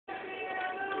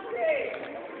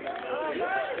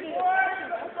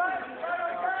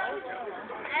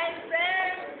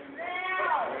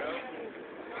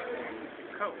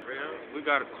we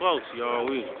got it close, y'all.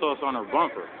 We was close on her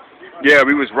bumper. Yeah,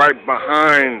 we was right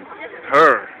behind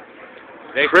her.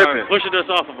 They started pushing us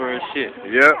off of her and shit.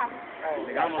 Yep.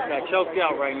 I almost got choked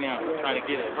out right now, trying to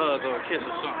get a hug or a kiss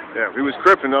or something. Yeah, we was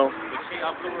crippin' though. But I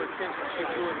blew her a kiss and she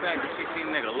threw it back and she seen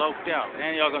the nigga loped out.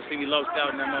 And y'all gonna see me loped out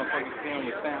in that motherfucking film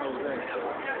with San Jose.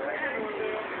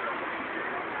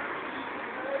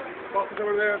 Boss is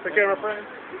over there. Take care of our friend.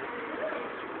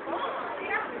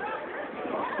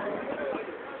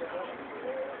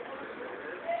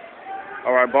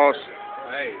 All right, boss.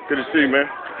 Hey. Good to see you, man.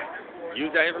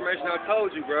 Use that information I told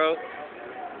you, bro.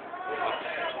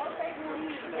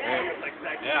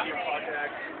 Yeah.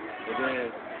 And then,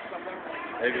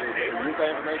 use that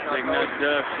information I told you.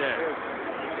 Dub Shack.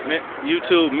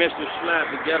 YouTube, Mr. Slap,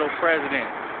 the Ghetto President.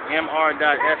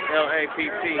 Mr.Slapp,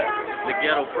 the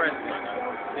Ghetto President.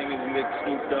 See me with Big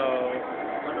Snoop Dogg.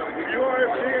 If you are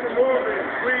seeing the movie,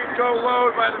 please go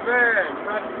load by the van,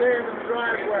 not stand in the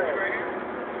driveway.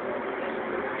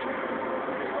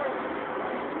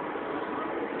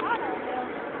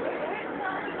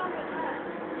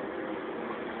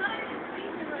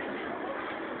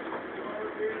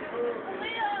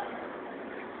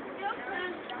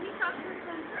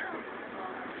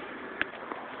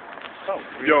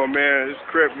 Yo, man, it's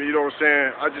Crip, you know what I'm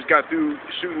saying? I just got through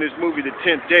shooting this movie, The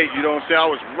 10th Date, you know what I'm saying? I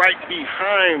was right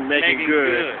behind Making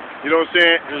Good. You know what I'm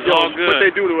saying? It was all good. What they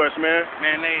do to us, man?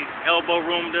 Man, they elbow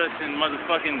roomed us and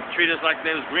motherfucking treated us like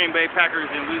they was Green Bay Packers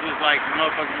and we was like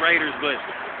motherfucking Raiders, but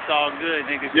it's all good,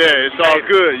 niggas. Yeah, it's all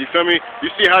good, you feel me? You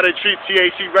see how they treat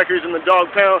THC Records in the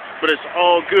Dog Pound, but it's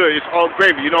all good, it's all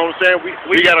gravy, you know what I'm saying?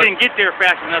 We just didn't get there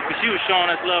fast enough because she was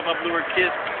showing us love. I blew her a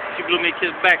kiss. She blew me a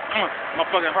kiss back. My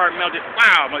fucking heart melted.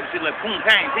 Wow. She like boom,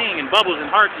 bang, ding, and bubbles and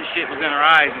hearts and shit was in her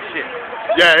eyes and shit.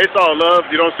 Yeah, it's all love.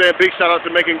 You know what I'm saying? Big shout out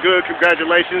to Making Good.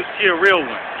 Congratulations. She a real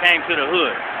one. Came to the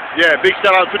hood. Yeah, big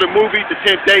shout out to the movie, The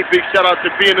 10th Date. Big shout out to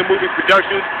BeInAMovie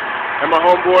Productions and my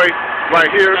homeboy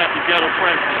right here. That's the Ghetto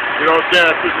President. You know what I'm saying?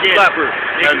 That's Mr. Slapper.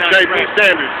 That's J.B.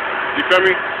 Sanders. You feel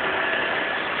me?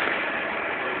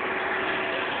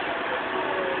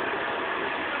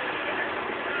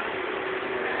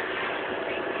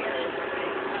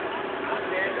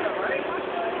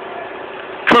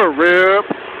 Rip.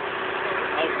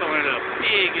 I was throwing a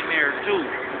pig in there too.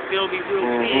 Still be real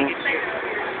pig in there.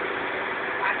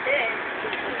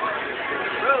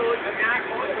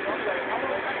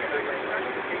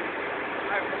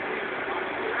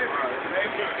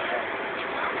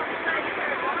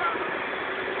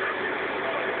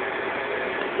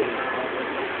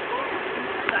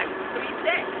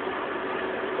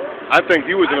 I think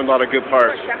you was in a lot of good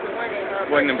parts.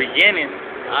 Well, in the beginning,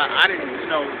 I didn't, you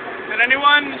know. Did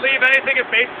anyone leave anything at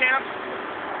base camp?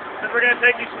 Because we're going to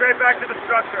take you straight back to the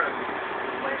structure.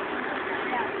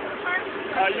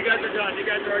 You guys are done. You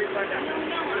guys are already signed out.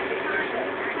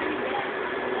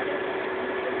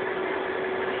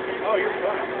 Oh, you're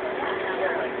fine.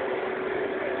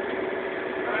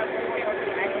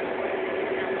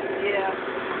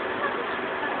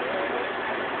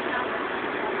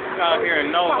 Out here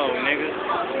in NoHo, niggas.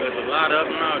 There's a lot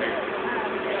of them out here.